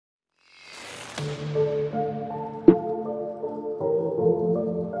Welcome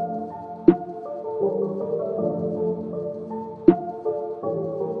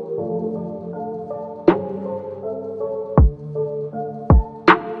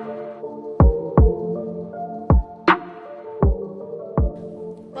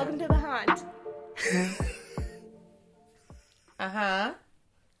to the haunt. Uh-huh.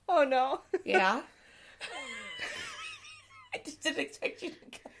 Oh, no. Yeah. I just didn't expect you to come.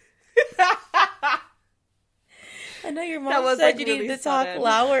 I know your mom said like you really needed to talk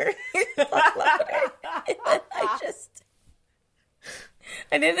louder.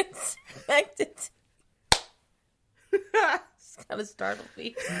 I didn't expect it. It's kind of startled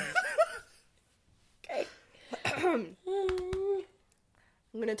me. Okay. I'm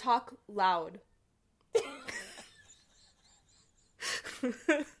going to talk loud.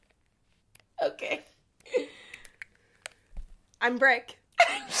 Okay. I'm Brick.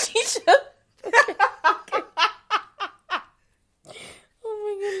 She's okay. Oh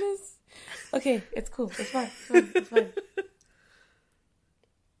my goodness. Okay, it's cool. It's fine. It's fine.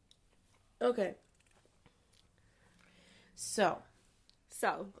 Okay. So,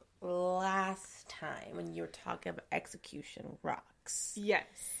 last time when you were talking about execution rocks.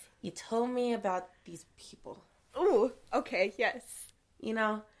 Yes. You told me about these people. Ooh, okay, yes. You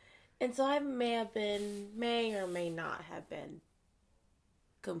know, and so I may or may not have been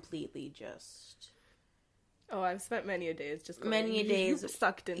completely just... Oh, I've spent many a days just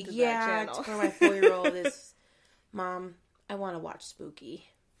sucked into that channel. Yeah, for my 4-year-old is, Mom, I want to watch Spooky.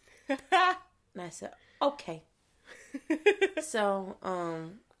 And I said, okay. So,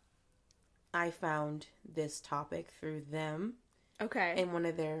 I found this topic through them. Okay. In one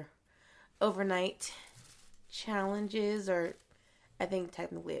of their overnight challenges, or I think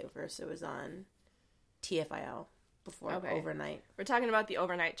technically at first it was on TFIL before overnight. We're talking about the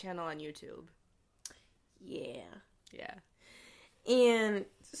overnight channel on YouTube. Yeah. Yeah. And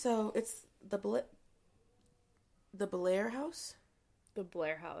so it's the Bellaire House? The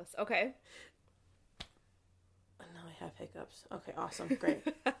Bellaire House. Okay. Now I have hiccups. Okay, awesome. Great.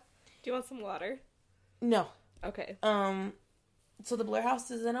 Do you want some water? No. Okay. So the Bellaire House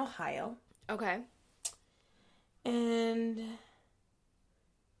is in Ohio. Okay. And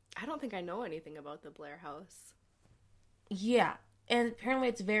I don't think I know anything about the Bellaire House. Yeah. And apparently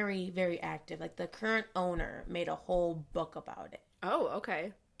it's very, very active. Like, the current owner made a whole book about it. Oh,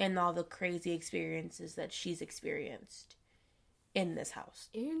 okay. And all the crazy experiences that she's experienced in this house.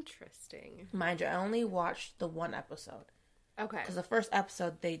 Interesting. Mind you, I only watched the one episode. Okay. Because the first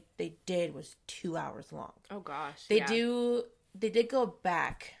episode they did was 2 hours long. Oh, gosh. They did go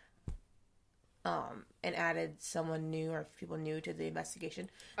back and added someone new or people new to the investigation.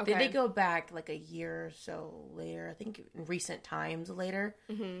 Okay. They did go back like a year or so later. I think in recent times later.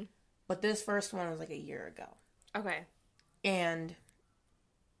 Mm-hmm. But this first one was like a year ago. Okay. And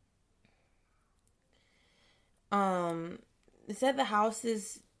it said the house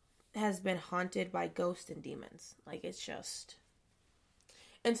has been haunted by ghosts and demons. Like, it's just...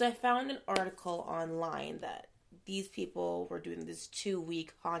 And so I found an article online that these people were doing this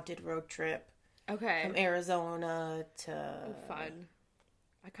 2-week haunted road trip. Okay. From Arizona to... Oh, fun.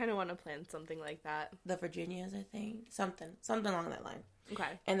 I kind of want to plan something like that. The Virginias, I think. Something along that line.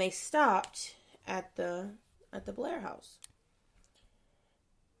 Okay. And they stopped at the Bellaire House.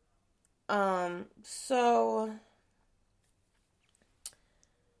 So...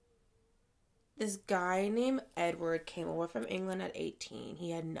 This guy named Edward came over from England at 18.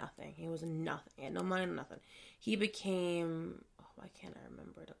 He had nothing. He was nothing. He had no money, nothing. He became... Oh, why can't I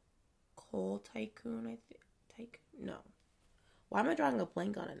remember? The coal tycoon, I think. No. Why am I drawing a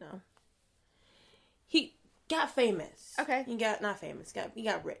blank on it now? He got famous. Okay. He got... Not famous. He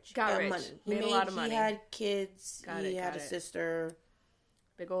got rich. Got rich. Money. Made a lot of money. He had kids. He had a sister.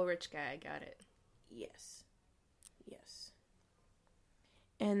 Big old rich guy. Got it. Yes.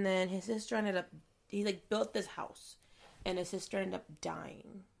 And then his sister ended up... He, built this house. And his sister ended up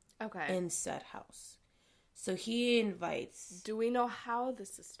dying. Okay. In said house. So he invites... Do we know how the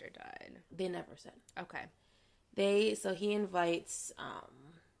sister died? They never said. Okay. So he invites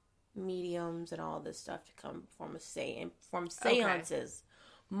mediums and all this stuff to come perform seances.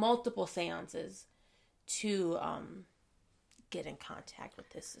 Multiple seances. To get in contact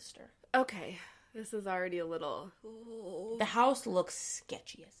with his sister. Okay. This is already a little... Ooh. The house looks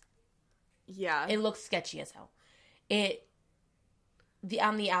sketchy as... Yeah. It looks sketchy as hell.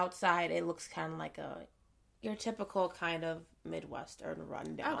 On the outside, it looks kind of like your typical kind of Midwestern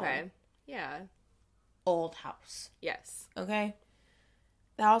rundown. Okay. Yeah. Old house. Yes. Okay?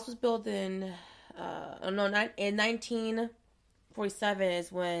 The house was built in 1947 is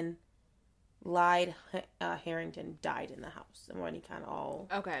when lied Harrington died in the house, and when he kind of all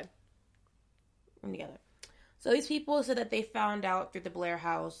Okay. went together. So these people said that they found out through the Bellaire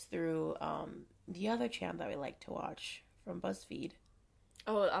House through the other channel that we like to watch from BuzzFeed.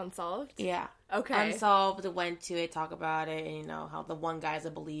 Oh, Unsolved? Yeah. Okay. Unsolved went to it, talk about it, and how the one guy's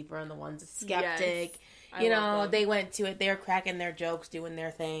a believer and the one's a skeptic. Yes. They went to it, they were cracking their jokes, doing their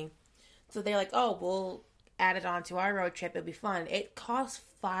thing. So they're like, oh, we'll add it on to our road trip, it'll be fun. It costs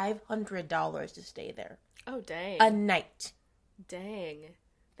 $500 to stay there. Oh, dang. A night. Dang.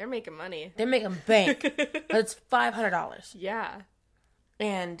 They're making money. They're making bank. But it's $500. Yeah.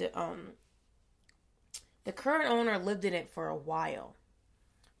 And the current owner lived in it for a while.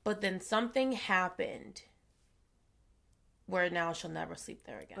 But then something happened where now she'll never sleep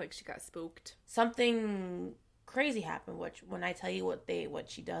there again. Like she got spooked. Something crazy happened, which when I tell you what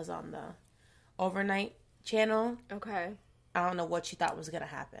she does on the overnight channel, Okay. I don't know what she thought was going to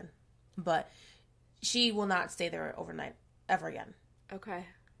happen. But she will not stay there overnight ever again. Okay.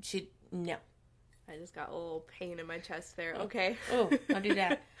 No. I just got a little pain in my chest there. Okay. Oh, don't do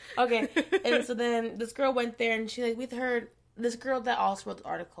that. Okay. And so then this girl went there and she we'd heard, this girl that also wrote the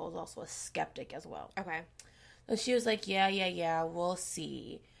article is also a skeptic as well. Okay. So she was like, yeah, we'll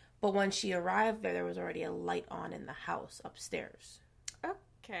see. But when she arrived there was already a light on in the house upstairs.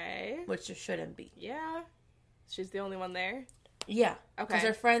 Okay. Which there shouldn't be. Yeah. She's the only one there? Yeah. Okay. Because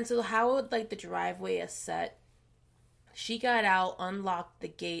her friend, so how the driveway is set, she got out, unlocked the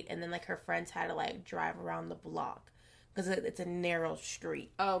gate, and then her friends had to drive around the block. Because it's a narrow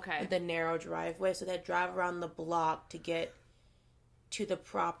street. Oh, okay. With a narrow driveway. So they drive around the block to get to the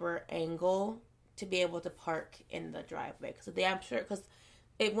proper angle to be able to park in the driveway. Because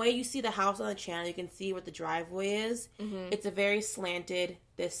when you see the house on the channel, you can see what the driveway is. Mm-hmm. It's a very slanted,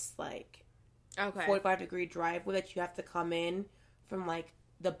 this 45-degree driveway that you have to come in from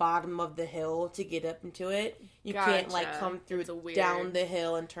the bottom of the hill to get up into it. You can't come through down the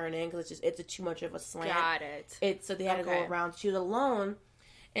hill and turn in because it's too much of a slant. Got it. So they had to go around. She was alone,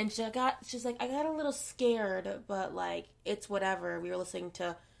 and she's like, I got a little scared, but it's whatever. We were listening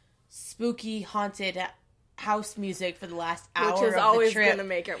to spooky haunted house music for the last hour, which is always gonna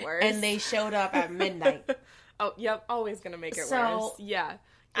make it worse. And they showed up at midnight. Oh, yep, always gonna make it worse. Yeah.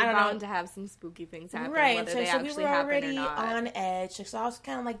 You're bound to have some spooky things happen, right? Whether So they actually we were already happen or not. on edge. So I was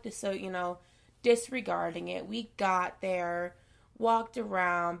kind of disregarding it. We got there, walked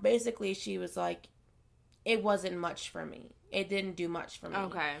around. Basically, she was like, "It wasn't much for me. It didn't do much for me."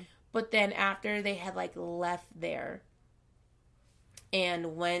 Okay. But then after they had left there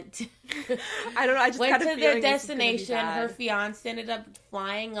and went, I don't know. I just went got a to their feeling this was gonna be destination. bad. Her fiance ended up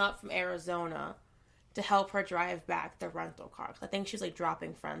flying up from Arizona to help her drive back the rental car. 'Cause I think she was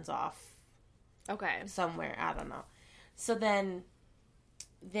dropping friends off. Okay. Somewhere, I don't know. So then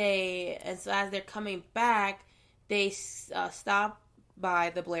as they're coming back, they stopped by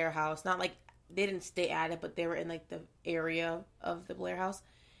the Bellaire House. Not they didn't stay at it, but they were in the area of the Bellaire House.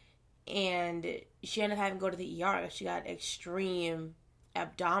 And she ended up having to go to the ER. She got extreme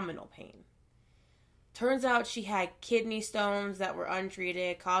abdominal pain. Turns out she had kidney stones that were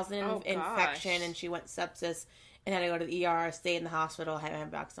untreated, causing an infection, and she went sepsis and had to go to the ER, stay in the hospital, have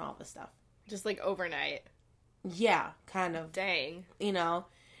antibiotics and all this stuff. Just overnight. Yeah, kind of. Dang.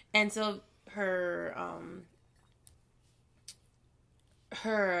 And so her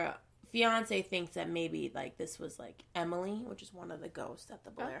fiance thinks that maybe this was Emily, which is one of the ghosts at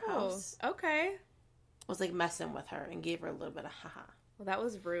the Bellaire House. Okay. Was messing with her and gave her a little bit of haha. Well, that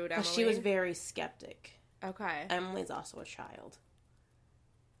was rude, Emily. Because she was very skeptic. Okay. Emily's also a child.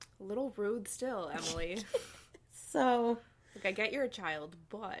 A little rude still, Emily. So... I get you're a child,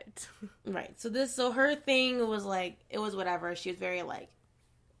 but... Right. So her thing was it was whatever. She was very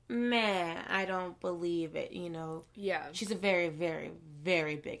meh, I don't believe it, Yeah. She's a very, very,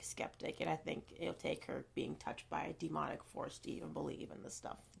 very big skeptic, and I think it'll take her being touched by a demonic force to even believe in this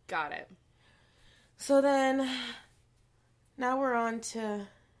stuff. Got it. So then... Now we're on to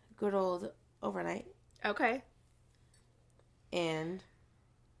good old overnight. Okay. And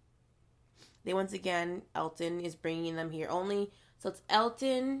they once again, Elton is bringing them here. So it's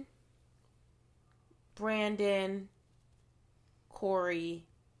Elton, Brandon, Corey,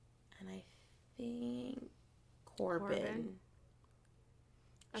 and I think Corbin.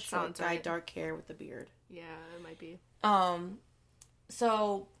 That Short sounds guy, right. dark hair with a beard. Yeah, it might be.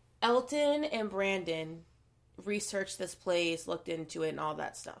 So Elton and Brandon researched this place, looked into it, and all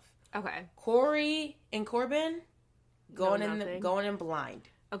that stuff. Okay. Corey and Corbin going in blind.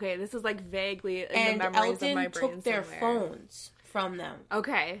 Okay, this is vaguely in and the memories Elton of my brain took their somewhere. phones from them.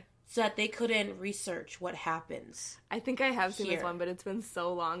 Okay. so that they couldn't research what happens. I think I have seen this one, but it's been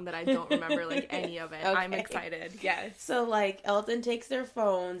so long that I don't remember, like, any of it. Okay. I'm excited. Yes. So, like, Elton takes their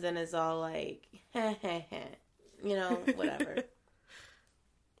phones and is all like, heh, heh, heh. You know, whatever.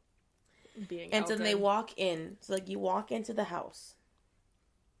 Being and Elton. so they walk in. So, like, you walk into the house.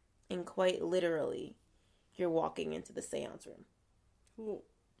 And quite literally, you're walking into the seance room. Ooh.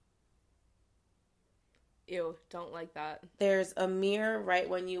 Ew, don't like that. There's a mirror right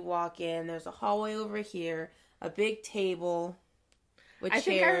when you walk in. There's a hallway over here. A big table with chairs. I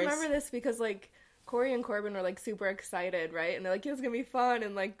think I remember this because, like, Corey and Corbin were, like, super excited, right? And they're like, it's gonna be fun.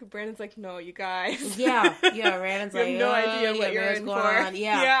 And, like, Brandon's like, no, you guys. Yeah. Brandon's like, no idea what you're in for. On.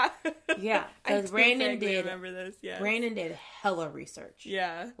 Yeah. Because Brandon did. Remember this, yeah. Brandon did hella research.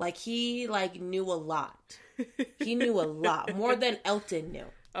 Yeah. Like, he, like, knew a lot. He knew a lot. More than Elton knew.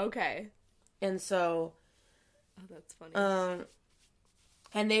 Okay. And so... Oh, that's funny.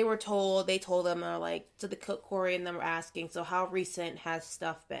 And they told them, like, to the cook, Corey and them were asking, so how recent has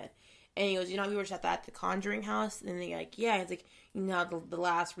stuff been? And he goes, we were just at the Conjuring house. And they're like, yeah. He's like, the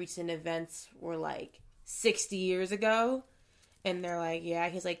last recent events were, like, 60 years ago. And they're like, yeah.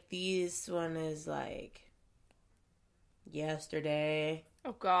 He's like, this one is, like, yesterday.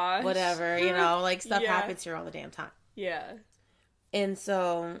 Oh, gosh. Whatever, like, stuff happens here all the damn time. Yeah. And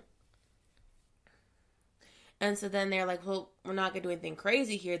so then they're like, well, we're not going to do anything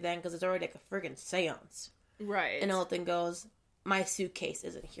crazy here then because it's already like a friggin' seance. Right. And Elton goes, my suitcase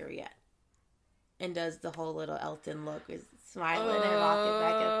isn't here yet. And does the whole little Elton look, is smiling and rocking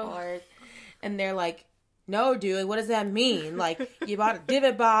back and forth. And they're like, no, dude, what does that mean? Like, you bought a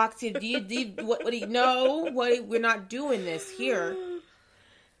divot box. What do you know? We're not doing this here.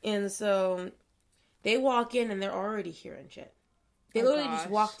 And so they walk in and they're already hearing shit. They literally just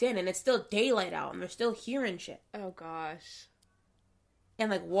walked in and it's still daylight out and they're still hearing shit. Oh, gosh. And,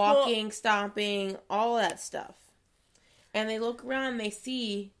 like, walking, stomping, all that stuff. And they look around and they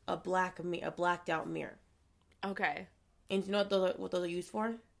see a blacked out mirror. Okay. And you know what those are used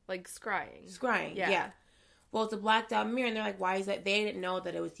for? Like scrying. Scrying, yeah. Well, it's a blacked out mirror and they're like, why is that? They didn't know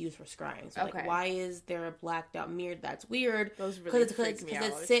that it was used for scrying. So, like, why is there a blacked out mirror? That's weird. Those really Because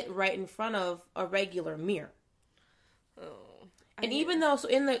it sit right in front of a regular mirror. Oh. And even though, so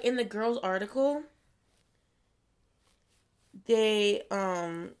in the girls' article, they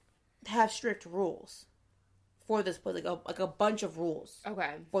have strict rules for this place, like a bunch of rules.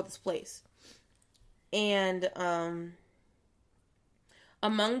 Okay. For this place, and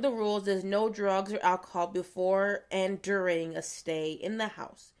among the rules is no drugs or alcohol before and during a stay in the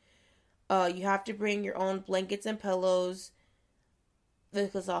house. You have to bring your own blankets and pillows.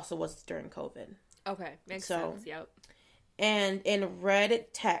 This also was during COVID. Okay, makes sense. Yep. And in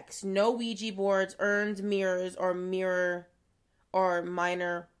red text, no Ouija boards, urns, mirrors, or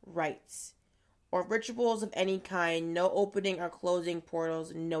minor rites. Or rituals of any kind, no opening or closing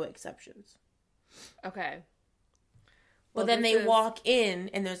portals, no exceptions. Okay. Well, but then they walk in,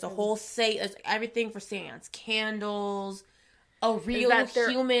 and there's a whole there's everything for seance. Candles, a real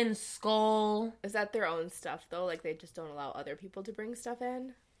human skull. Is that their own stuff, though? Like, they just don't allow other people to bring stuff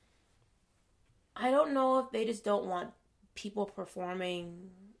in? I don't know if they just don't want people performing,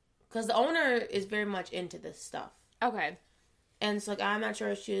 because the owner is very much into this stuff. Okay. And so, like, I'm not sure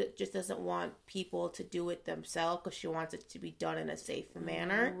if she just doesn't want people to do it themselves because she wants it to be done in a safe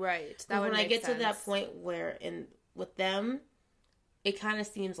manner. Right. That would make sense. When I get to that point where, with them, it kind of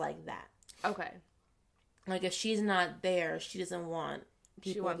seems like that. Okay. Like, if she's not there, she doesn't want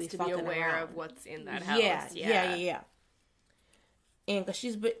people to be aware around. Of what's in that house. Yeah. And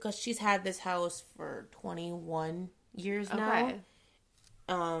because she's had this house for 21 years now. Okay.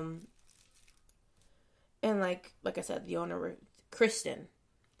 And like I said, the owner, Kristen,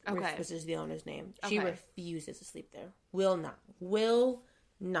 this is the owner's name. She refuses to sleep there. Will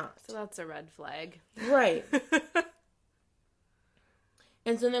not. So that's a red flag. Right.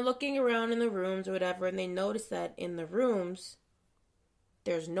 And so they're looking around in the rooms or whatever, and they notice that in the rooms,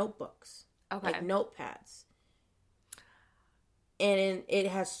 there's notebooks. Okay. Like notepads. And it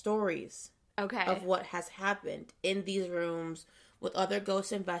has stories. Okay. Of what has happened in these rooms with other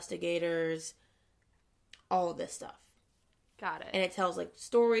ghost investigators, all of this stuff. Got it. And it tells, like,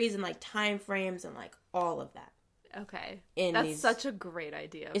 stories and, like, time frames and, like, all of that. Okay. That's such a great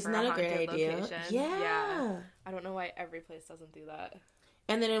idea. Isn't that a great idea? Location. Yeah. I don't know why every place doesn't do that.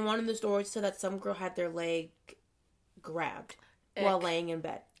 And then in one of the stories, said that some girl had their leg grabbed while laying in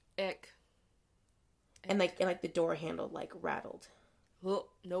bed. Ick. And like the door handle, like, rattled. Oh,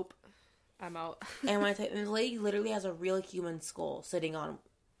 nope. I'm out. And the lady literally has a real human skull sitting on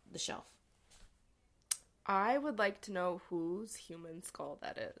the shelf. I would like to know whose human skull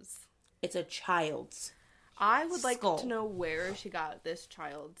that is. It's a child's. I would like skull. to know where she got this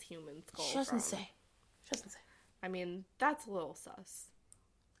child's human skull She doesn't from. say. She doesn't say. I mean, that's a little sus.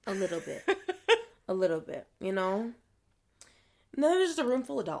 A little bit. A little bit, you know? And then there's just a room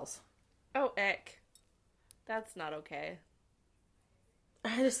full of dolls. Oh, eck. That's not okay.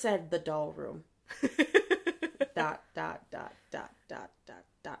 I just said the doll room. dot, dot, dot, dot, dot, dot,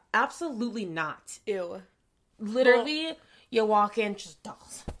 dot. Absolutely not. Ew. Literally, you walk in, just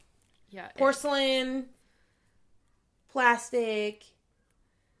dolls. Yeah. Porcelain, plastic,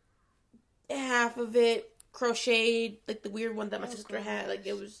 half of it crocheted, like the weird one that my sister had. Like,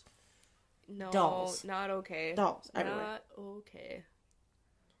 it was dolls. Not okay. Dolls everywhere. Not okay.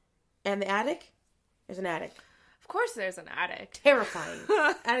 And the attic? There's an attic. Of course there's an attic. Terrifying.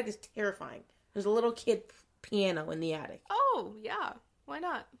 Attic is terrifying. There's a little kid piano in the attic. Oh, yeah. Why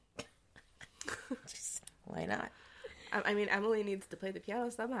not? Why not? I mean, Emily needs to play the piano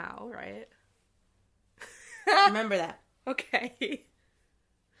somehow, right? Remember that. Okay.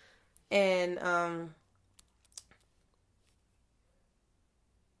 And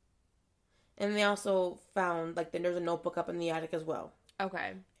they also found, like, there's a notebook up in the attic as well.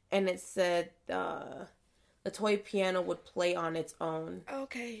 Okay. And it said the toy piano would play on its own.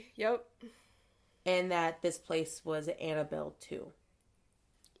 Okay. Yep. And that this place was Annabelle 2.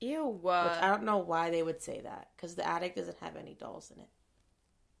 Ew. Which I don't know why they would say that. Because the attic doesn't have any dolls in it.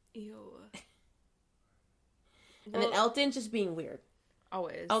 Ew. And then Elton's just being weird.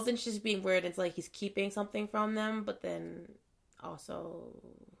 Always. Elton's just being weird. It's like he's keeping something from them, but then also...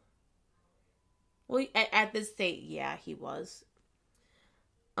 Well, at this state, yeah, he was.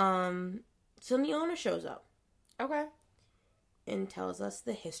 So the owner shows up. Okay. And tells us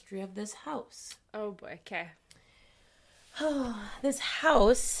the history of this house. Oh, boy. Okay. This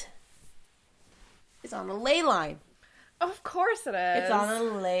house is on a ley line. Of course it is. It's on a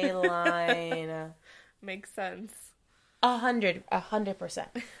ley line. Makes sense. 100%.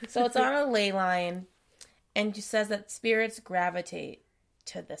 So it's on a ley line, and she says that spirits gravitate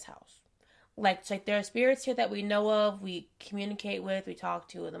to this house. Like there are spirits here that we know of, we communicate with, we talk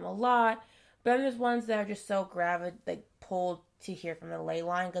to them a lot. But then there's ones that are just so pulled to hear from the ley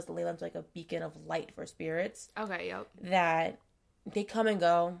line, because the ley line's like a beacon of light for spirits. Okay, yep. That they come and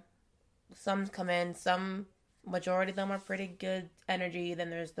go. Some come in, majority of them are pretty good energy. Then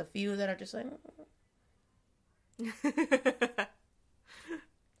there's the few that are just like...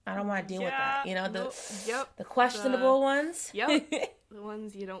 I don't want to deal with that. You know, the questionable ones. Yep. The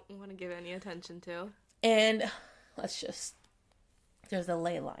ones you don't want to give any attention to. And there's a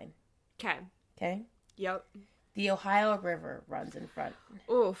ley line. Okay? Yep. The Ohio River runs in front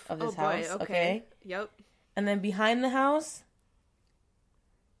of this house. Boy. Okay. Yep. And then behind the house,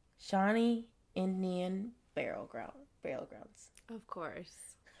 Shawnee Indian burial grounds. Of course.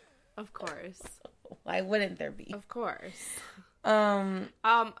 Why wouldn't there be? Of course.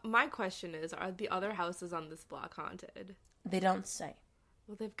 My question is, are the other houses on this block haunted? They don't say.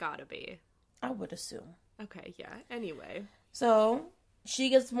 Well, they've got to be. I would assume. Okay, yeah. Anyway. So, she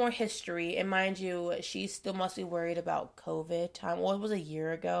gets more history, and mind you, she still must be worried about COVID time. Well, it was a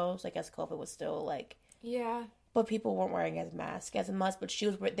year ago, so I guess COVID was still, like... Yeah. But people weren't wearing masks as much, but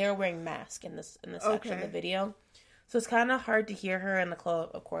they were wearing masks in the section of the video. So it's kind of hard to hear her, and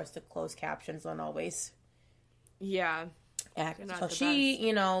of course, the closed captions don't always... Yeah. So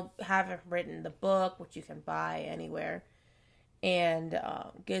she, haven't written the book, which you can buy anywhere, and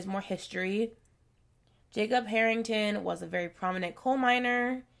gives more history. Jacob Harrington was a very prominent coal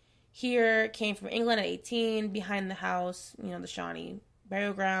miner. Here, came from England at 18. Behind the house, the Shawnee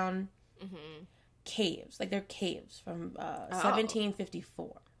burial ground. Mm-hmm. Caves, they're caves from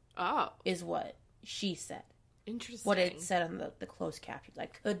 1754. Oh, is what she said. Interesting. What it said on the closed captions. I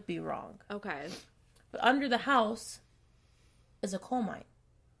could be wrong. Okay. But under the house is a coal mine.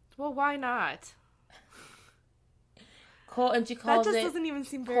 Well, why not? And she calls that just doesn't even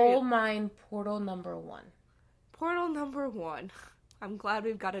seem very... Coal Mine Portal Number 1. Portal Number 1. I'm glad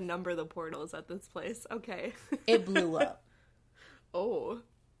we've got to number the portals at this place. Okay. It blew up. Oh.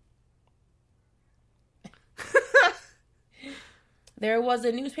 There was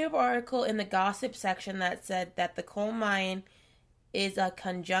a newspaper article in the gossip section that said that the coal mine is a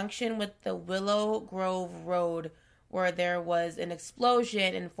conjunction with the Willow Grove Road, where there was an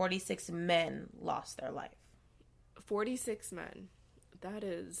explosion and 46 men lost their life. 46 men. That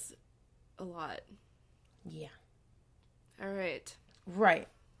is a lot. Yeah. All right. Right.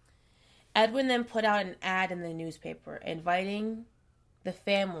 Edwin then put out an ad in the newspaper inviting the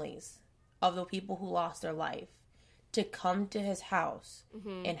families of the people who lost their life to come to his house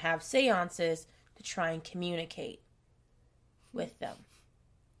and have seances to try and communicate with them.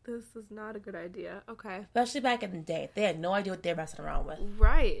 This is not a good idea. Okay. Especially back in the day. They had no idea what they're messing around with.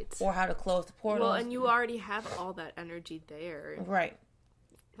 Right. Or how to close the portals. Well, and you already have all that energy there. Right.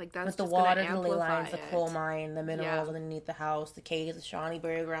 Like, that's with the just water, gonna the ley lines, amplify the coal mine, the minerals Yeah. underneath the house, the caves, the Shawnee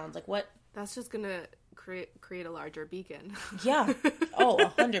burial grounds. Like, what? That's just gonna create a larger beacon. Yeah. Oh,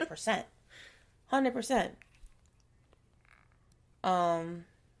 100%. 100%.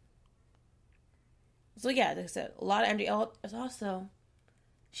 So, yeah, like I said, a lot of energy. Oh, it's also,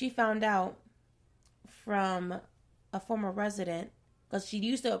 she found out from a former resident, because she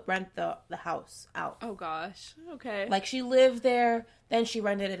used to rent the house out. Oh, gosh. Okay. Like, she lived there, then she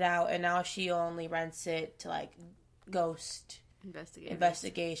rented it out, and now she only rents it to, like, ghost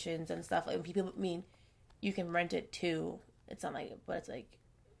investigations and stuff. Like, people, I mean, you can rent it too. It's not like, but it's like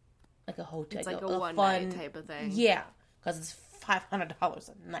a hotel. It's like a one fun night type of thing. Yeah, because it's $500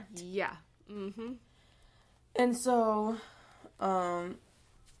 a night. Yeah. Mm-hmm. And so,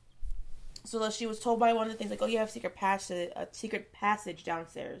 so she was told by one of the things, like, oh, you have a secret passage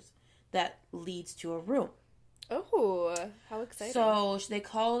downstairs that leads to a room. Oh, how exciting. So they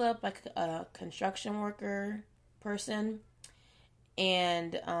called up, like, a construction worker person,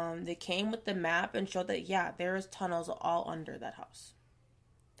 and they came with the map and showed that, yeah, there's tunnels all under that house.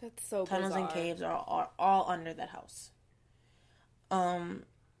 That's so Tunnels bizarre. and caves are all under that house.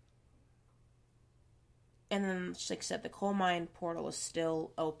 And then, like I said, the coal mine portal is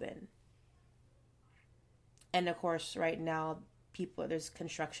still open. And, of course, right now, there's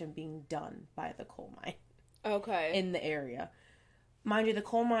construction being done by the coal mine. Okay. In the area. Mind you, the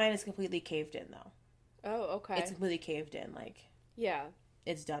coal mine is completely caved in, though. Oh, okay. It's completely caved in, like... Yeah.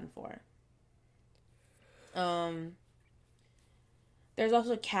 It's done for. There's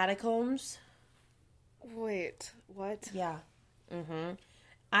also catacombs. Wait, what? Yeah. Mm-hmm.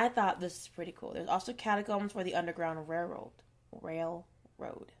 I thought this is pretty cool. There's also catacombs for the Underground Railroad.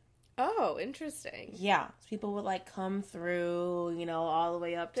 Oh, interesting. Yeah. So people would, like, come through, all the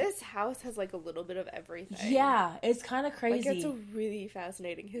way up to... This house has, like, a little bit of everything. Yeah. It's kind of crazy. Like, it's a really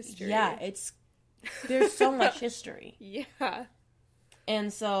fascinating history. Yeah, there's so much history. Yeah.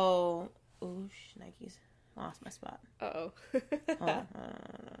 And so... Ooh, Nikes. Lost my spot. Uh-oh. Hold on.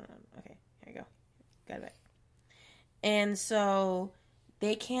 Okay, here you go. Got it back. And so...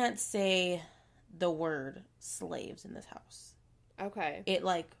 They can't say the word slaves in this house. Okay. It,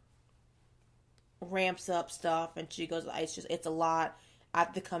 like, ramps up stuff, and she goes, it's a lot. I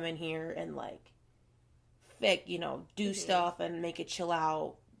have to come in here and, like, do stuff and make it chill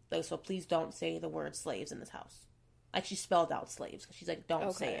out. Like, so please don't say the word slaves in this house. Like, she spelled out slaves, because she's like,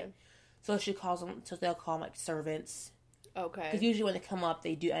 don't say it. So they'll call them, like, servants. Okay. Because usually when they come up,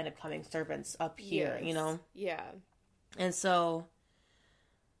 they do end up coming servants up here, Yes. Yeah. And so...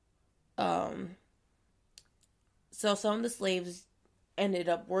 So some of the slaves ended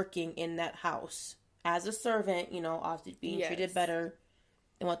up working in that house as a servant, obviously being treated better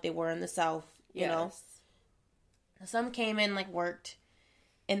than what they were in the South, you know. Some came in, like, worked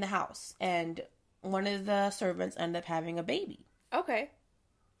in the house, and one of the servants ended up having a baby. Okay.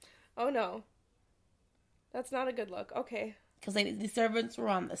 Oh, no. That's not a good look. Okay. Because the servants were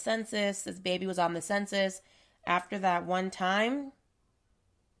on the census. This baby was on the census. After that one time...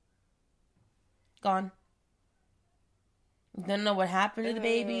 Gone. Don't know what happened to the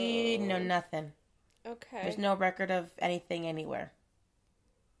baby. No, nothing. Okay. There's no record of anything anywhere.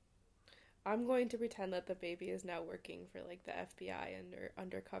 I'm going to pretend that the baby is now working for, like, the FBI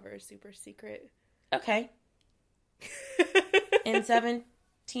undercover super secret. Okay. In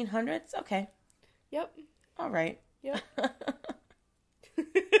 1700s? Okay. Yep. All right. Yep.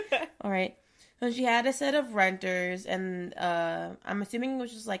 All right. So she had a set of renters, and I'm assuming it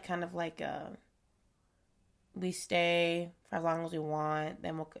was just, like, kind of like we stay for as long as we want,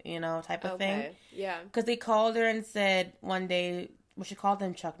 then we'll, type of thing. Yeah. Because they called her and said one day, she called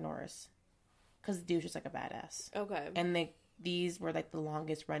him Chuck Norris. Because the dude's just, like, a badass. Okay. And these were, like, the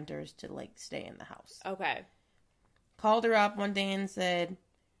longest renters to, like, stay in the house. Okay. Called her up one day and said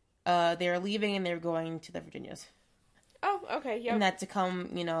they were leaving and they were going to the Virginias. Oh, okay, yeah. And that to come,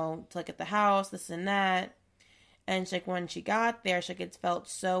 to look at the house, this and that. And she's like, when she got there, she's like, it felt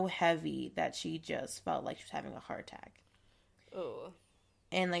so heavy that she just felt like she was having a heart attack. Oh.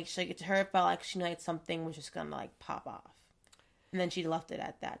 And, like, to her, it felt like she knew, like, something was just gonna, like, pop off. And then she left it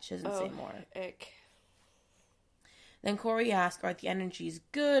at that. She doesn't say more. Ick. Then Corey asked, are the energies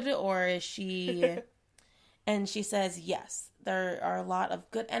good, or is she... And she says, yes, there are a lot of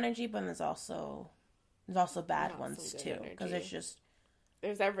good energy, but there's also bad ones, too. Because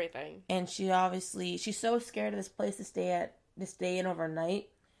there's everything. And she's so scared of this place to stay in overnight.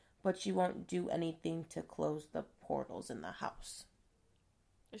 but she won't do anything to close the portals in the house.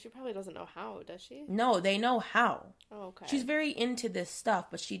 She probably doesn't know how, does she? No, they know how. Oh, okay. She's very into this stuff,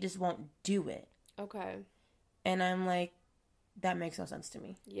 but she just won't do it. Okay. And I'm like, that makes no sense to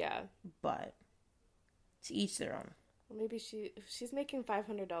me. Yeah. But to each their own. Well, maybe she's making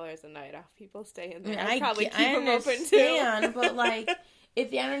 $500 a night off people staying there. I mean, I'd probably keep I them open understand, too. but like, if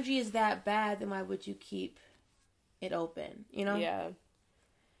the energy is that bad, then why would you keep it open? You know? Yeah.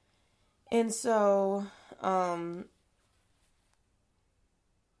 And so,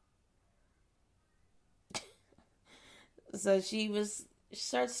 so she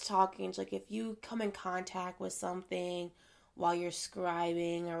starts talking. She's like, if you come in contact with something while you're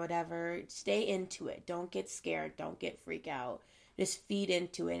scribing or whatever, stay into it. Don't get scared. Don't get freak out. Just feed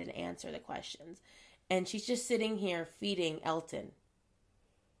into it and answer the questions. And she's just sitting here feeding Elton.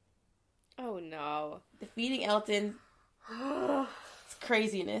 Oh, no. The feeding Elton, it's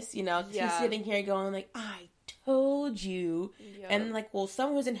craziness, you know? Yeah. She's sitting here going like, I told you. Yep. And like, well,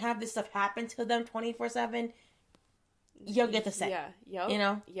 someone who doesn't have this stuff happen to them 24/7, you'll get to say. Yeah. Yep. You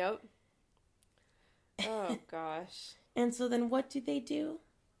know? Yep. Oh, gosh. And so then what do?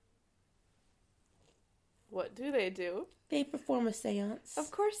 What do they do? They perform a seance. Of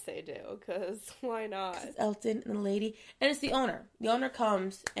course they do, because why not? It's Elton and the lady. And it's the owner. The owner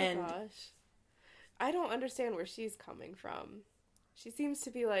comes and... Oh, gosh. I don't understand where she's coming from. She seems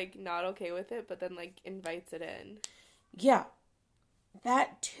to be, like, not okay with it, but then, like, invites it in. Yeah.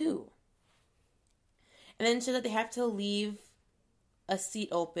 That too. And then so that they have to leave a seat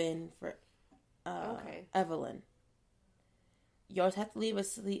open for Evelyn. You always have to leave a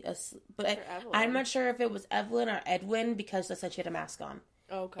seat, but I'm not sure if it was Evelyn or Edwin because they said she had a mask on.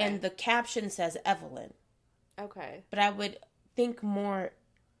 Okay. And the caption says Evelyn. Okay. But I would think more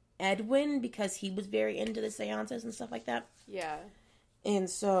Edwin because he was very into the seances and stuff like that. Yeah. And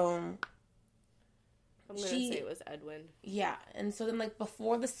so... I'm going to say it was Edwin. Yeah. And so then, like,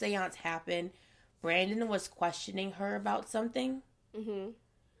 before the seance happened, Brandon was questioning her about something. Mm-hmm.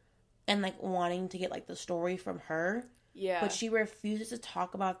 And, like, wanting to get, like, the story from her. Yeah. But she refuses to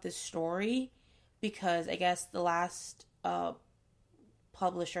talk about this story because I guess the last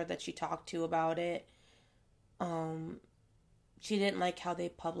publisher that she talked to about it, she didn't like how they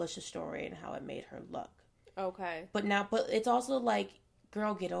published the story and how it made her look. Okay. But it's also like,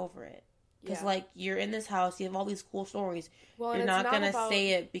 girl, get over it. Because, like, you're in this house, you have all these cool stories. Well, you're not going to say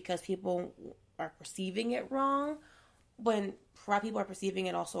it because people are perceiving it wrong. When probably people are perceiving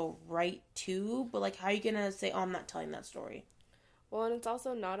it also right, too. But, like, how are you going to say, oh, I'm not telling that story? Well, and it's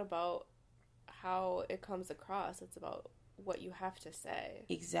also not about how it comes across. It's about what you have to say.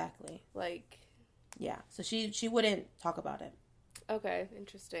 Exactly. Like... Yeah. So she wouldn't talk about it. Okay.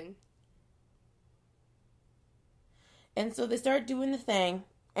 Interesting. And so they start doing the thing.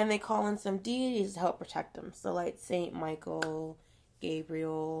 And they call in some deities to help protect them. So, like, Saint Michael,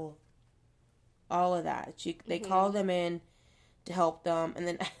 Gabriel... all of that. They call them in to help them. And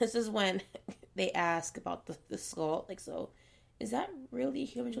then this is when they ask about the skull. Like, so, is that really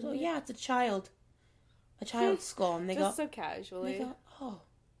human? She goes, oh, yeah, it's a child's skull. And they Just so casually. They go, oh,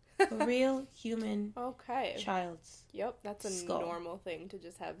 a real human child's Yep, that's a skull. normal thing to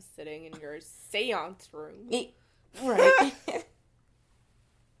just have sitting in your seance room. Right.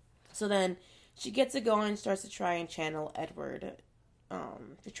 So then she gets it going and starts to try and channel Edward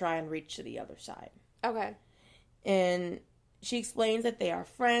to try and reach to the other side. Okay. And she explains that they are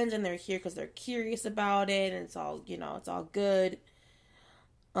friends and they're here because they're curious about it and it's all, it's all good.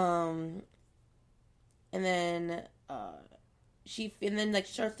 And then she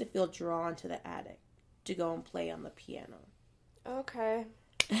starts to feel drawn to the attic to go and play on the piano. Okay.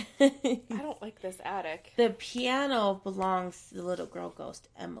 I don't like this attic. The piano belongs to the little girl ghost,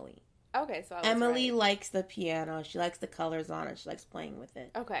 Emily. Okay, so Emily likes the piano. She likes the colors on it. She likes playing with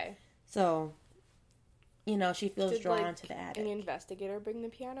it. Okay. So, she feels drawn to the attic. Did an investigator bring the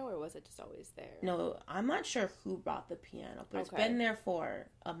piano, or was it just always there? No, I'm not sure who brought the piano, but it's been there for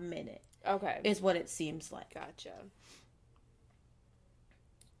a minute. Okay. Is what it seems like. Gotcha.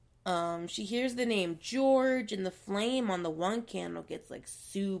 She hears the name George, and the flame on the one candle gets, like,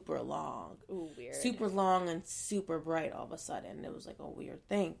 super long. Ooh, weird. Super long and super bright all of a sudden. It was, like, a weird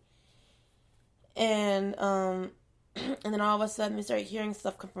thing. And, and then all of a sudden we start hearing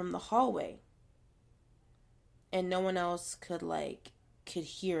stuff come from the hallway. And no one else could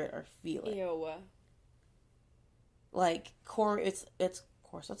hear it or feel it. Ew. Like, Corey, it's of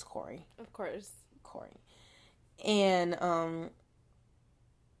course, that's Corey. Of course. Corey. And,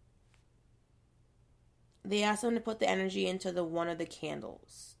 they asked them to put the energy into one of the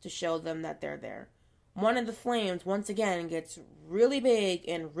candles to show them that they're there. one of the flames, once again, gets really big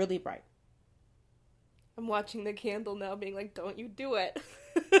and really bright. I'm watching the candle now being like, don't you do it.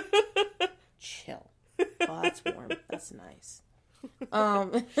 Chill. Oh, that's warm. That's nice.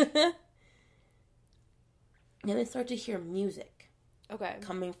 Then they start to hear music. Okay.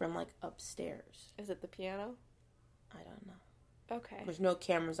 Coming from, like, upstairs. Is it the piano? I don't know. Okay. There's no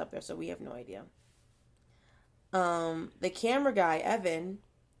cameras up there, so we have no idea. The camera guy, Evan,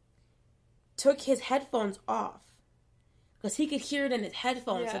 took his headphones off. Because he could hear it in his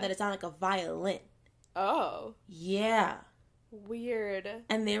headphones so that it sounded like a violin. Oh. Yeah. Weird.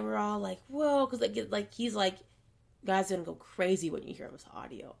 And they were all like, whoa. Because, like, he's like, guys are going to go crazy when you hear this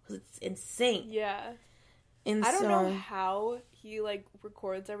audio. Because it's insane. Yeah. And I don't know how he, like,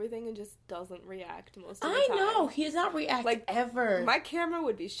 records everything and just doesn't react most of the time. I know. He does not react, like, ever. My camera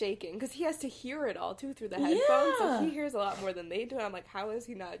would be shaking because he has to hear it all, too, through the headphones. Yeah. So he hears a lot more than they do. And I'm like, how is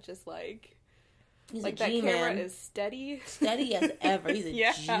he not just, like... He's like, a that G, camera man. is steady. Steady as ever. He's a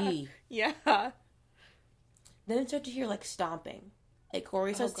G. Yeah. Then I start to hear, like, stomping. Like,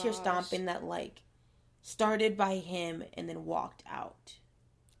 Corey starts to hear stomping that, like, started by him and then walked out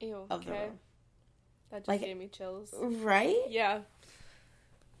of the room. That just gave me chills. Right? Yeah.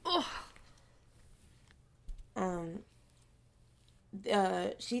 Ugh.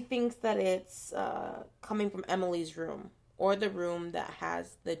 She thinks that it's coming from Emily's room. Or the room that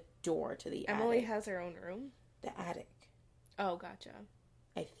has the door to the attic. Emily has her own room? The attic. Oh, gotcha.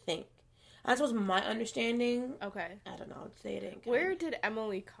 I think. That was my understanding. Okay. I don't know. They didn't. Where did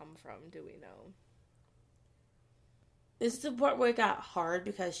Emily come from, do we know? This is the part where it got hard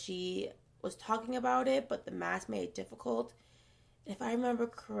because she was talking about it, but the mask made it difficult. If I remember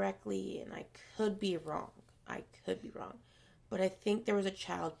correctly, and I could be wrong, but I think there was a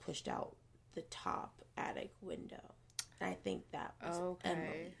child pushed out the top attic window. And I think that was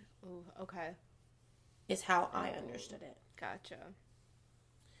Emily. Ooh, okay. Is how I understood it. Gotcha.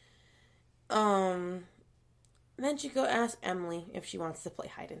 Then she go ask Emily if she wants to play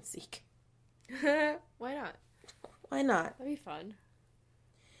hide and seek. Why not? Why not? That'd be fun.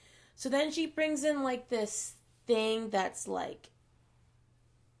 So then she brings in, like, this thing that's, like...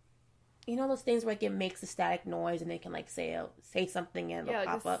 You know those things where, like, it makes a static noise and they can, like, say something and it'll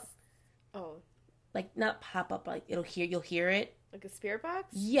pop up? Oh. Like, not pop up, like, you'll hear it. Like a spirit box?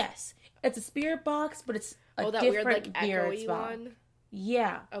 Yes. It's a spirit box, but it's a that different weird, like, spirit echoey box. one?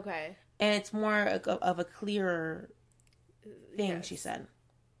 Yeah. Okay. And it's more of a clearer thing, yes. She said.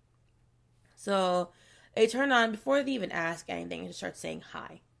 So, they turn on, before they even ask anything, it starts saying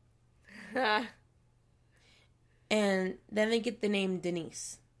hi. And then they get the name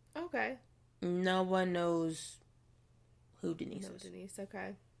Denise. Okay. No one knows who Denise is. Denise,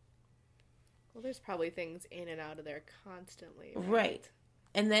 okay. Well, there's probably things in and out of there constantly. Right.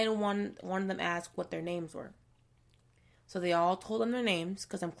 And then one of them asked what their names were. So they all told them their names,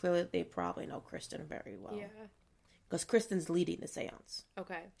 because they probably know Kristen very well. Yeah. Because Kristen's leading the seance.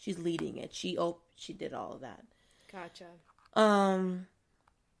 Okay. She's leading it. She did all of that. Gotcha. And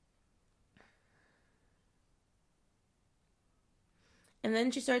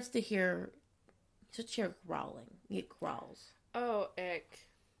then she starts to hear growling. It growls. Oh, ick.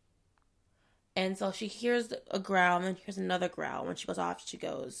 And so she hears a growl, and then hears another growl. When she goes off, she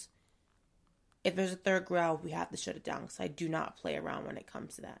goes, if there's a third growl, we have to shut it down, because I do not play around when it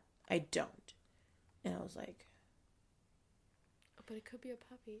comes to that. I don't. And I was like... But it could be a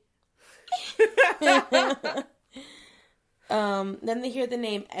puppy. Then they hear the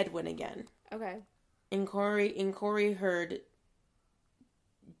name Edwin again. Okay. And Corey heard,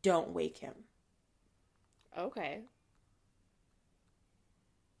 don't wake him. Okay.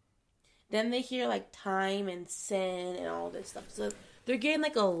 Then they hear, like, time and sin and all this stuff. So they're getting,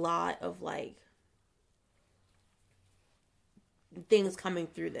 like, a lot of, like, things coming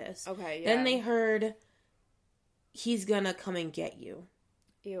through this. Okay, yeah. Then they heard, he's gonna come and get you.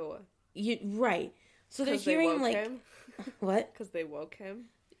 Ew. Right. So they're hearing, like... Him? What? Because they woke him?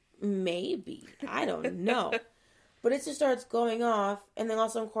 Maybe. I don't know. But it just starts going off, and then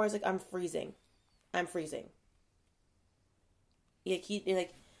also Corey's like, I'm freezing.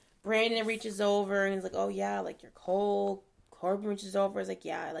 Like, Brandon reaches over, and he's like, oh, yeah, like, you're cold. Corbin reaches over, he's like,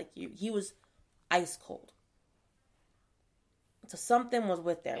 yeah, like, he was ice cold. So something was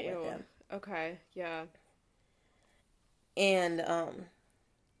with him. Okay, yeah. And,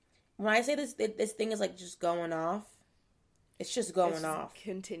 when I say this thing is, like, just going off, it's just going off.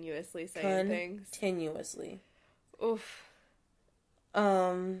 Continuously saying things. Continuously. Oof.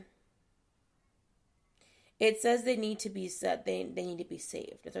 It says they need to be set. They need to be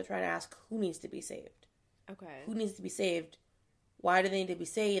saved. If they're trying to ask who needs to be saved. Okay. Who needs to be saved? Why do they need to be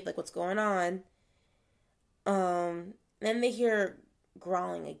saved? Like, what's going on? Then they hear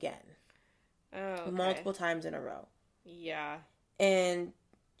growling again. Oh, okay. Multiple times in a row. Yeah. And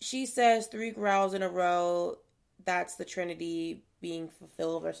she says 3 growls in a row, that's the Trinity being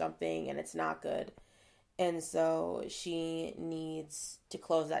fulfilled or something, and it's not good. And so she needs to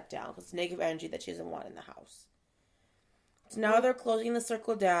close that down because it's negative energy that she doesn't want in the house. So now they're closing the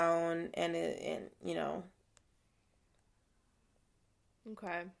circle down, and you know.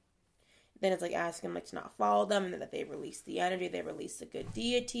 Okay. Then it's like asking them like to not follow them, and that they release the energy, they release the good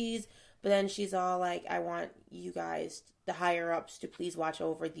deities. But then she's all like, I want you guys, the higher ups, to please watch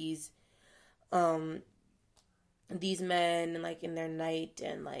over these men, and like in their night,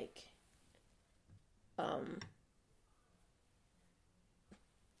 and like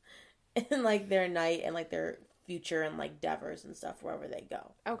in like their night, and like their future, and like endeavors and stuff wherever they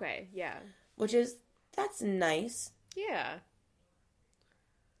go. Okay, yeah. That's nice. Yeah.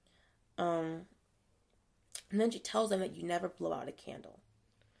 And then she tells them that you never blow out a candle.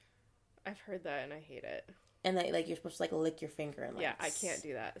 I've heard that and I hate it. And that like you're supposed to like lick your finger and like. Yeah, I can't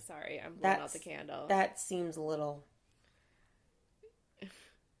do that. Sorry, I'm blowing out the candle. That seems a little.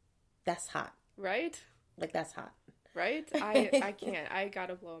 That's hot. Right? Like that's hot. Right? I can't. I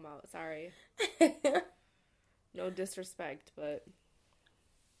gotta blow them out. Sorry. No disrespect, but.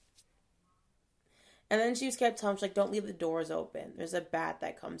 And then she just kept telling him, she's like, don't leave the doors open. There's a bat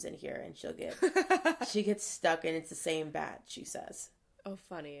that comes in here and she gets stuck, and it's the same bat, she says. Oh,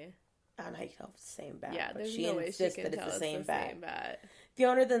 funny. I don't know how you can tell if it's the same bat. Yeah, but there's she no way she insists can that it's tell the same bat. Same bat. The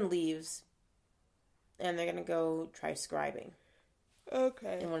owner then leaves, and they're going to go try scribing.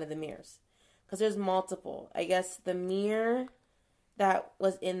 Okay. In one of the mirrors. Because there's multiple. I guess the mirror that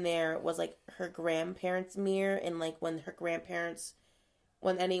was in there was like her grandparents' mirror, and like when her grandparents...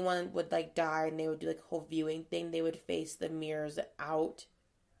 When anyone would, like, die and they would do, like, a whole viewing thing, they would face the mirrors out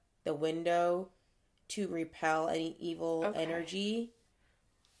the window to repel any evil energy.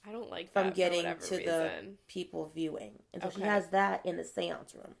 I don't like that from getting to reason. The people viewing. And so she has that in the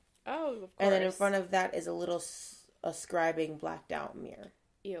seance room. Oh, of course. And then in front of that is a scribing blacked out mirror.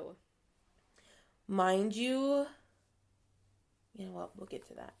 Ew. Mind you... You know what? We'll get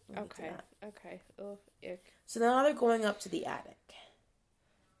to that. Okay. Oh, ick. So now they're going up to the attic.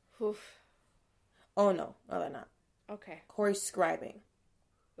 Oof. Oh, no. No, they're not. Okay. Corey's scribing.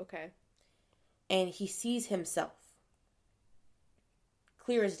 Okay. And he sees himself.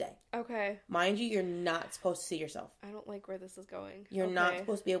 Clear as day. Okay. Mind you, you're not supposed to see yourself. I don't like where this is going. You're not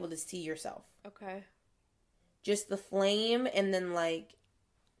supposed to be able to see yourself. Okay. Just the flame, and then, like...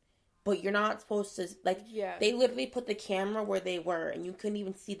 But you're not supposed to... Like, yeah. They literally put the camera where they were, and you couldn't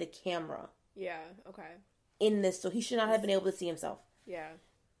even see the camera. Yeah, okay. In this, so he should not have been able to see himself. Yeah.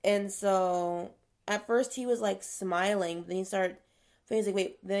 And so, at first he was, like, smiling, but then he's like,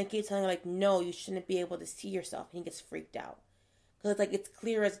 wait, then I keep telling him, like, no, you shouldn't be able to see yourself, and he gets freaked out. Because it's like, it's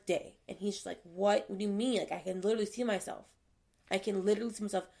clear as day. And he's just like, what do you mean? Like, I can literally see myself. I can literally see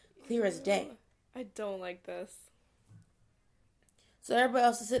myself clear as day. I don't like this. So everybody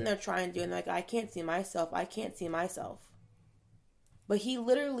else is sitting there trying to do it, and like, I can't see myself. I can't see myself. But he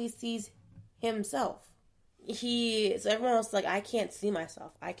literally sees himself. So everyone else is like, I can't see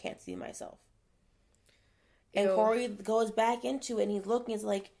myself. I can't see myself. And Ew. Corey goes back into it, and he's looking, he's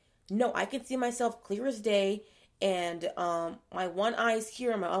like, no, I can see myself clear as day, and my one eye is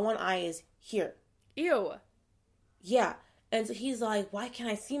here, and my one eye is here. Ew. Yeah. And so he's like, why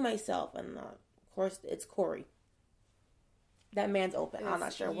can't I see myself? And of course, it's Corey. That man's open. I'm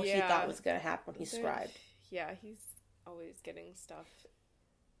not sure what he thought was going to happen when he scribed. Yeah, he's always getting stuff.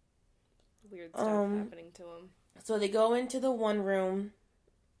 Weird stuff happening to him. So they go into the one room.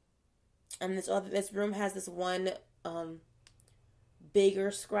 And this room has this one bigger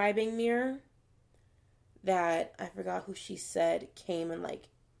scribing mirror. That I forgot who she said came and like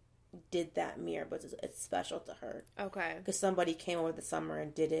did that mirror. But it's special to her. Okay. Because somebody came over the summer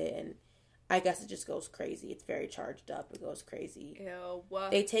and did it. And I guess it just goes crazy. It's very charged up. It goes crazy. Ew,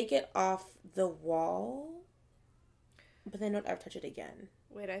 what? They take it off the wall, but they don't ever touch it again.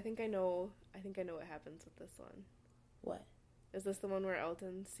 Wait, I think I know what happens with this one. What? Is this the one where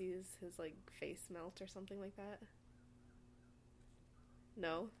Elton sees his, like, face melt or something like that?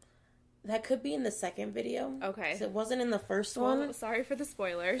 No? That could be in the second video. Okay. So it wasn't in the first one. Sorry for the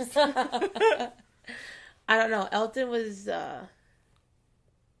spoilers. I don't know. Elton was...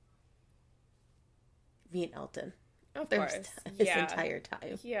 being Elton. Of course. His entire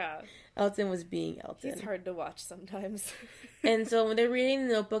time. Yeah. Elton was being Elton. He's hard to watch sometimes. And so when they're reading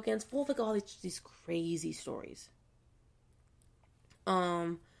the notebook, and it's full of like all these crazy stories.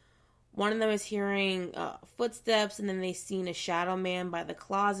 One of them is hearing footsteps, and then they seen a shadow man by the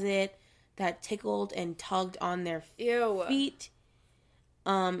closet that tickled and tugged on their Ew. feet.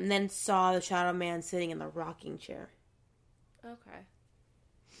 And then saw the shadow man sitting in the rocking chair. Okay.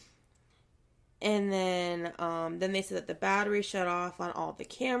 And then they said that the battery shut off on all the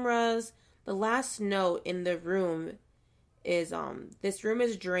cameras. The last note in the room is, this room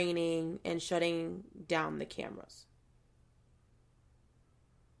is draining and shutting down the cameras.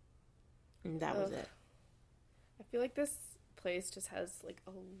 And that was it. I feel like this place just has, like,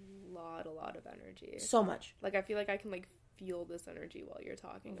 a lot of energy. So much. Like, I feel like I can, like, feel this energy while you're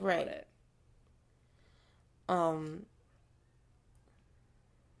talking about Right. it.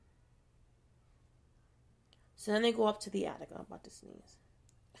 So then they go up to the attic. I'm about to sneeze.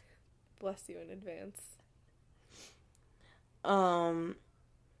 Bless you in advance. Oh my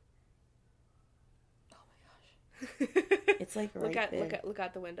gosh. It's like right there. Look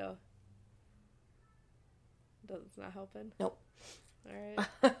out the window. It's not helping? Nope. Alright.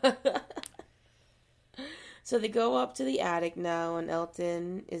 So they go up to the attic now, and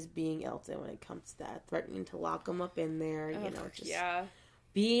Elton is being Elton when it comes to that. Threatening to lock him up in there, just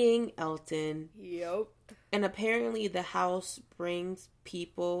being Elton. Yep. And apparently the house brings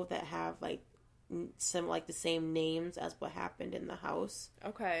people that have, like, some, like, the same names as what happened in the house.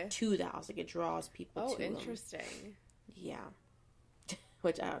 Okay. To the house. Like, it draws people to them. Oh, interesting. Yeah.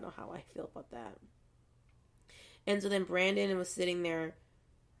 Which I don't know how I feel about that. And so then Brandon was sitting there.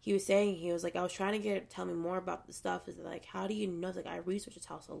 He was saying, he was like, I was trying to get her to tell me more about the stuff. Is like, how do you know? It's like, I researched this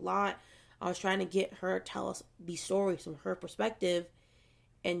house a lot. I was trying to get her to tell us these stories from her perspective.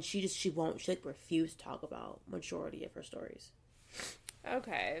 And she won't. She, like, refused to talk about majority of her stories.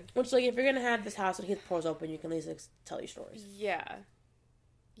 Okay. Which, like, if you're going to have this house and his pores open, you can at least, like, tell your stories. Yeah.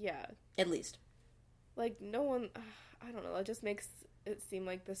 Yeah. At least. Like, no one, I don't know, it just makes it seem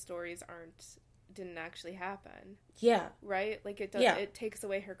like the stories didn't actually happen. Yeah. Right? Like, it does. Yeah. It takes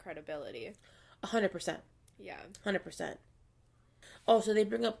away her credibility. 100%. Yeah. 100%. Oh, so they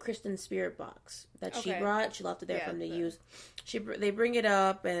bring up Kristen's spirit box that she brought. She left it there for them to use. They bring it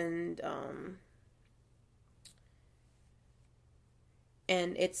up, and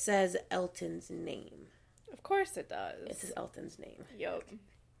it says Elton's name. Of course it does. It says Elton's name. Yup.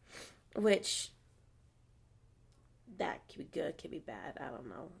 Which, that could be good, could be bad. I don't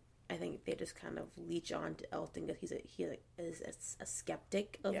know. I think they just kind of leech on to Elton because he is a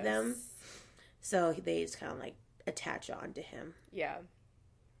skeptic of them. So they just kind of, like, attach on to him. Yeah.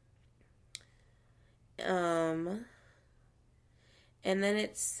 And then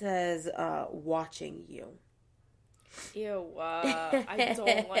it says, watching you. Ew, I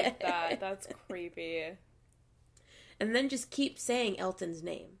don't like that. That's creepy. And then just keep saying Elton's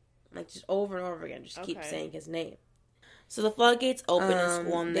name. Like, just over and over again. Just keep saying his name. So the floodgates open as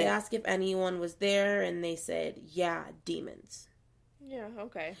one. They asked if anyone was there, and they said, yeah, demons. Yeah,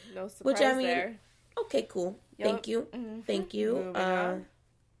 okay. No surprise Which, I mean, there. Okay, cool. Yep. Thank you. Mm-hmm. Thank you.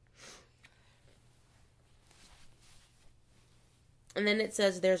 And then it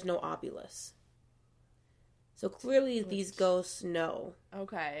says there's no obulus. So clearly these ghosts know.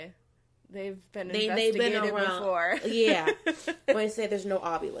 Okay. They've been investigated before. Yeah. When I say there's no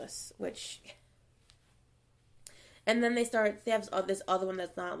obulus, which... And then they have this other one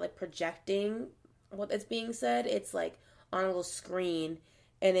that's not, like, projecting what is being said. It's, like, on a little screen.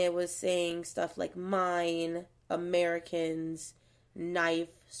 And it was saying stuff like mine, Americans, knife,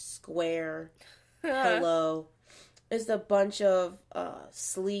 square, hello. It's a bunch of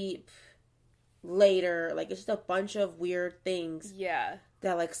sleep, later. Like, it's just a bunch of weird things. Yeah.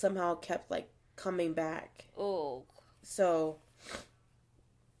 That, like, somehow kept, like, coming back. Oh. So...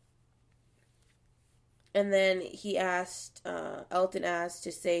 And then Elton asked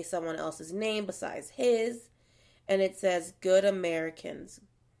to say someone else's name besides his. And it says, good Americans,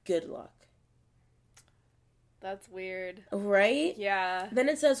 good luck. That's weird. Right? Yeah. Then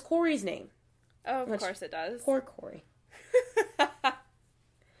it says Corey's name. Oh, of course it does. Poor Corey.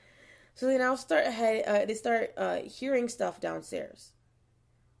 So they now start hearing stuff downstairs.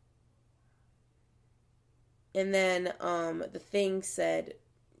 And then the thing says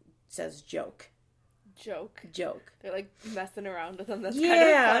joke. Joke. They're, like, messing around with them. That's kind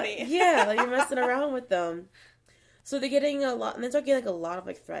of funny. Yeah, like, you're messing around with them. So they're getting a lot, and they're getting, like, a lot of,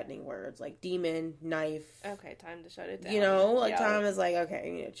 like, threatening words, like demon, knife. Okay, time to shut it down. You know, like, Tom is like, okay,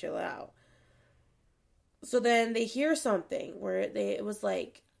 you need to chill out. So then they hear something where it was,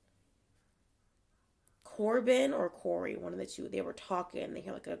 like, Corbin or Corey, one of the two, they were talking, and they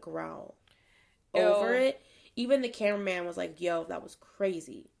hear, like, a growl over it. Even the cameraman was like, yo, that was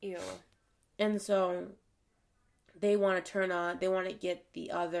crazy. Ew. And so they want to get the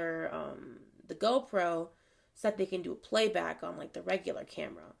other, the GoPro so that they can do a playback on like the regular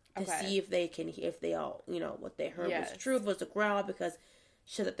camera to see if they all, what they heard was true, if it was a growl, because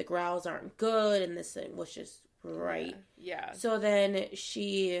show that the growls aren't good and this was just right. Yeah. So then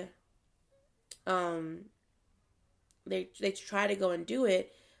she, they try to go and do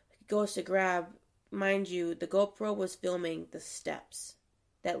it. Goes to grab, mind you, the GoPro was filming the steps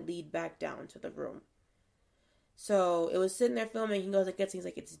that lead back down to the room. So it was sitting there filming. He goes and gets it. He's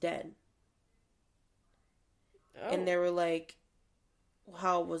like, it's dead. Oh. And they were like,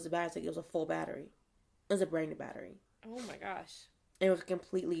 how was the battery? It's like, it was a full battery. It was a brand new battery. Oh my gosh. And it was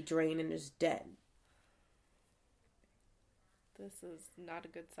completely drained and just dead. This is not a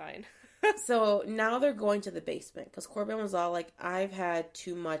good sign. So now they're going to the basement because Corbin was all like, I've had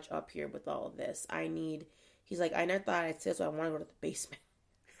too much up here with all of this. He's like, I never thought I'd say so. I want to go to the basement.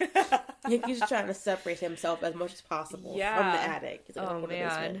 He's trying to separate himself as much as possible from the attic. He's like, oh,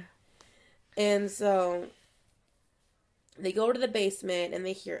 man. And so they go to the basement and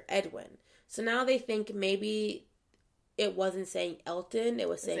they hear Edwin. So now they think maybe it wasn't saying Elton, it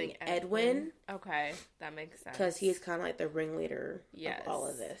was saying Edwin. Okay, that makes sense. Because he's kind of like the ringleader of all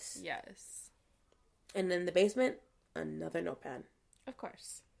of this. Yes. And then the basement, another notepad. Of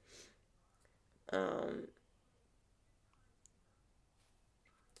course. And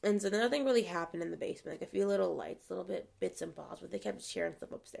so nothing really happened in the basement. Like a few little lights, little bits and bobs, but they kept sharing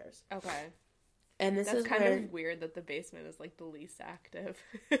stuff upstairs. Okay. And that's kind of weird that the basement is like the least active.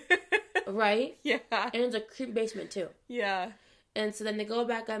 Right? Yeah. And it's a creepy basement too. Yeah. And so then they go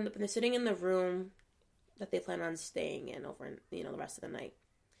back on, and they're sitting in the room that they plan on staying in over, the rest of the night.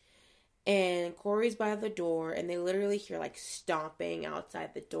 And Corey's by the door, and they literally hear like stomping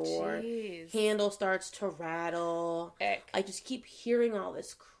outside the door. Jeez. Handle starts to rattle. Ick. I just keep hearing all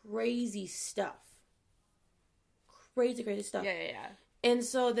this crazy stuff. Crazy stuff. Yeah. And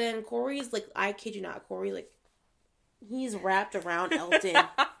so then Corey's like, I kid you not, Corey, like, he's wrapped around Elton.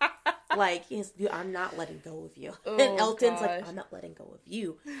 Like, I'm not letting go of you. Oh, and Elton's like, I'm not letting go of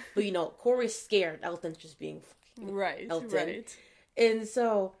you. But, Corey's scared. Elton's just being fucking Elton. Right. And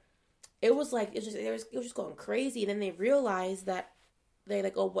so it was like, it was just going crazy. And then they realized that they're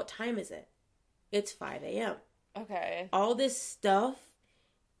like, oh, what time is it? It's 5 a.m. Okay. All this stuff,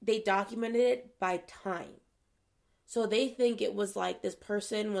 they documented it by time. So they think it was like this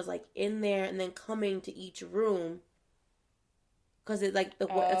person was like in there and then coming to each room. Because it's like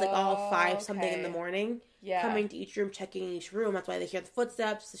it's like all 5 something in the morning. Yeah. Coming to each room, checking each room. That's why they hear the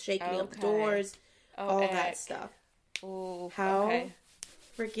footsteps, the shaking of the doors, all that stuff. Oh, how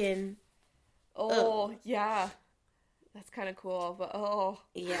freaking. Oh, yeah. That's kind of cool, but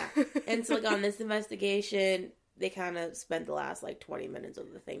yeah. And so like on this investigation, they kind of spent the last like 20 minutes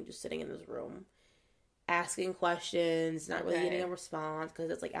of the thing just sitting in this room, asking questions, not really getting a response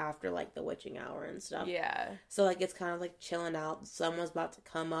because it's like after like the witching hour and stuff. Yeah. So like it's kind of like chilling out. The sun was about to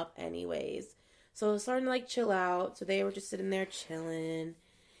come up anyways. So it was starting to like chill out. So they were just sitting there chilling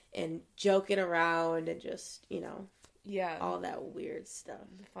and joking around and just, yeah, all that weird stuff.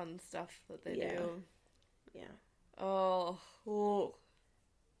 The fun stuff that they do. Yeah. Oh,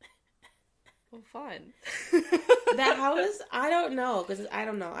 fun. That house, I don't know. Because I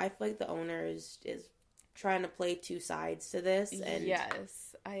don't know. I feel like the owner is trying to play two sides to this. And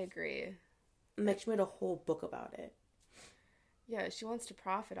yes, I agree. She made a whole book about it. Yeah, she wants to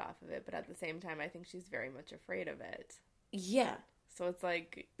profit off of it, but at the same time, I think she's very much afraid of it. Yeah. So it's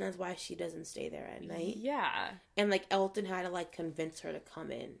like... That's why she doesn't stay there at night. Yeah. And like Elton had to like convince her to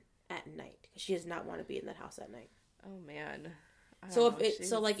come in at night. Because she does not want to be in that house at night. Oh, man. So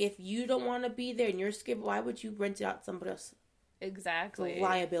if you don't want to be there and you're scared, why would you rent it out to somebody else? Exactly. It's a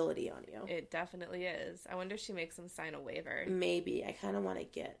liability on you. It definitely is. I wonder if she makes them sign a waiver. Maybe. I kind of want to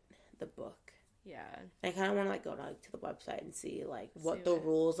get the book. Yeah. I kind of want to like go to the website and see like what the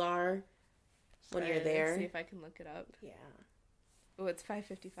rules are when you're there. See if I can look it up. Yeah. Oh, it's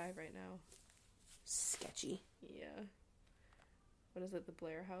 $5.55 right now. Sketchy. Yeah. What is it? The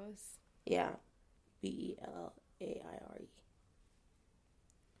Bellaire House? Yeah. Bellaire.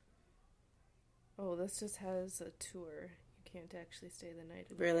 Oh, this just has a tour. You can't actually stay the night.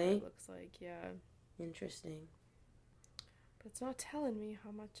 Really? It looks like, yeah. Interesting. But it's not telling me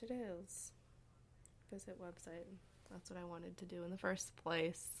how much it is. Visit website. That's what I wanted to do in the first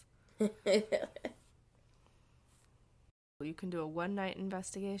place. You can do a one-night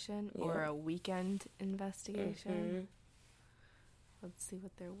investigation or a weekend investigation. Mm-hmm. Let's see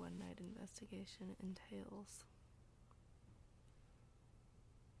what their one-night investigation entails.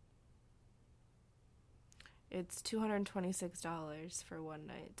 It's $226 for one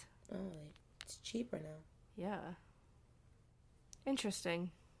night. Oh, it's cheaper now. Yeah.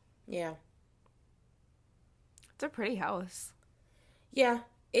 Interesting. Yeah. It's a pretty house. Yeah.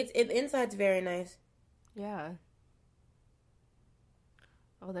 The inside's very nice. Yeah.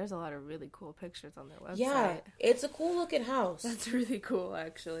 Oh, there's a lot of really cool pictures on their website. Yeah, it's a cool looking house. That's really cool,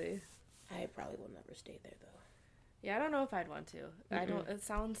 actually. I probably will never stay there, though. Yeah, I don't know if I'd want to. I don't. It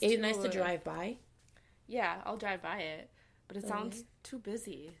sounds. It's nice to drive by. Yeah, I'll drive by it, but it sounds too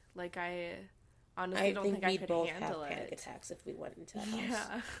busy. Like I honestly don't think I could handle it. I think we'd both have panic attacks if we went into that house.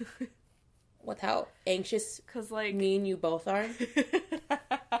 Yeah. With how anxious, because like me and you both are.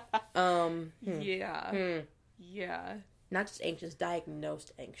 Yeah. Yeah. Not just anxious,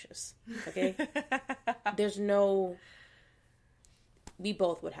 diagnosed anxious. Okay? There's no... We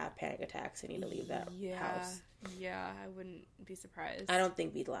both would have panic attacks and need to leave that house. Yeah, I wouldn't be surprised. I don't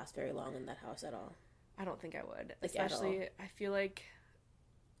think we'd last very long in that house at all. I don't think I would. Like, especially, I feel like...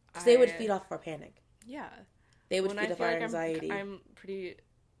 Because they would feed off our panic. Yeah. They would feed off our anxiety. I'm pretty...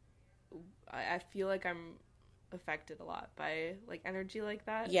 I feel like I'm affected a lot by, like, energy like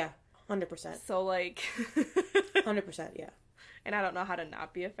that. Yeah. 100%. So, like... 100%, yeah. And I don't know how to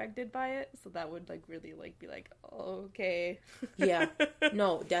not be affected by it, so that would, like, really, like, be like, oh, okay. Yeah.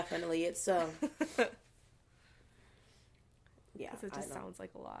 No, definitely. It's, yeah. Because it just sounds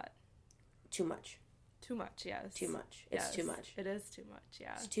like a lot. Too much. Too much, yes. Too much. It's too much. It is too much,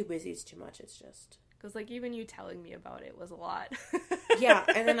 yeah. It's too busy, it's too much, it's just... Because, like, even you telling me about it was a lot. Yeah,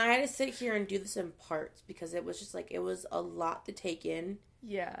 and then I had to sit here and do this in parts, because it was just, like, it was a lot to take in.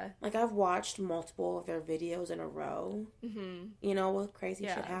 Yeah. Like, I've watched multiple of their videos in a row, you know, with crazy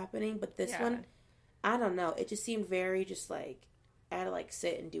shit happening, but this one, I don't know, it just seemed very just, like, I had to, like,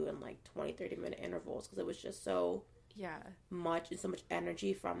 sit and do it in, like, 20, 30-minute intervals, because it was just so much, and so much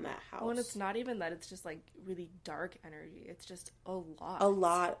energy from that house. Well, and it's not even that, it's just, like, really dark energy, it's just a lot. A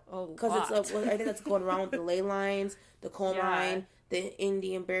lot. Because it's I think that's going around with the ley lines, the coal mine, the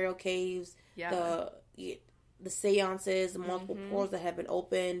Indian burial caves, the seances, the multiple portals that have been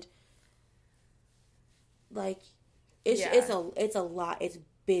opened. Like, it's a lot. It's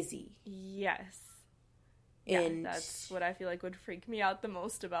busy. Yes. And that's what I feel like would freak me out the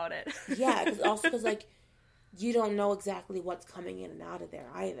most about it. Yeah, because like, you don't know exactly what's coming in and out of there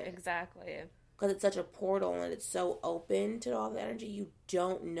either. Exactly. Because it's such a portal and it's so open to all the energy, you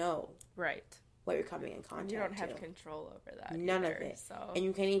don't know. Right. What you're coming in contact with. You don't have control over that. None of it. So. And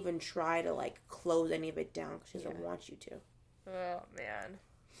you can't even try to, like, close any of it down because she doesn't want you to. Oh, man.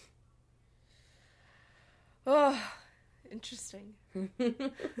 Oh, interesting.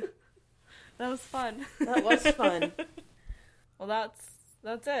 That was fun. That was fun. Well, that's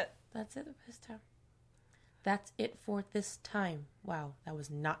it. That's it this time. That's it for this time. Wow, that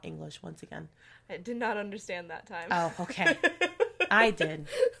was not English once again. I did not understand that time. Oh, okay. I did.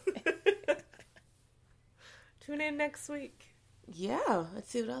 Tune in next week. Yeah, let's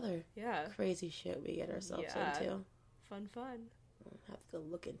see what other crazy shit we get ourselves into. Fun. I'll have to go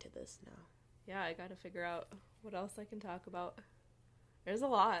look into this now. Yeah, I gotta figure out what else I can talk about. There's a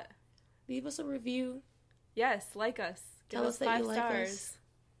lot. Leave us a review. Yes, like us. Tell us 5 stars. Like us.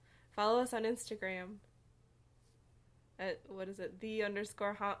 Follow us on Instagram. At, what is it?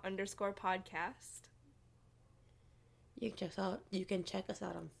 _podcast. You can check us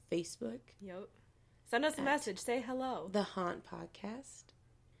out on Facebook. Yep. Send us a message. Say hello. The Haunt Podcast.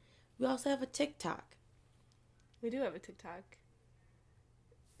 We also have a TikTok. We do have a TikTok.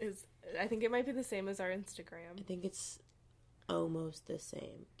 I think it might be the same as our Instagram. I think it's almost the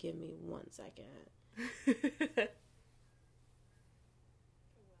same. Give me 1 second.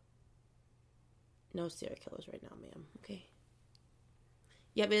 No serial killers right now, ma'am. Okay.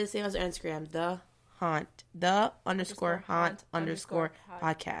 Yep, it's the same as our Instagram. The Haunt. The _Haunt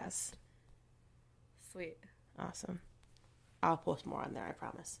 _podcast. Sweet. Awesome. I'll post more on there, I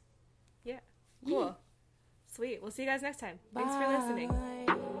promise. Yeah. Cool. Sweet. We'll see you guys next time. Thanks for listening.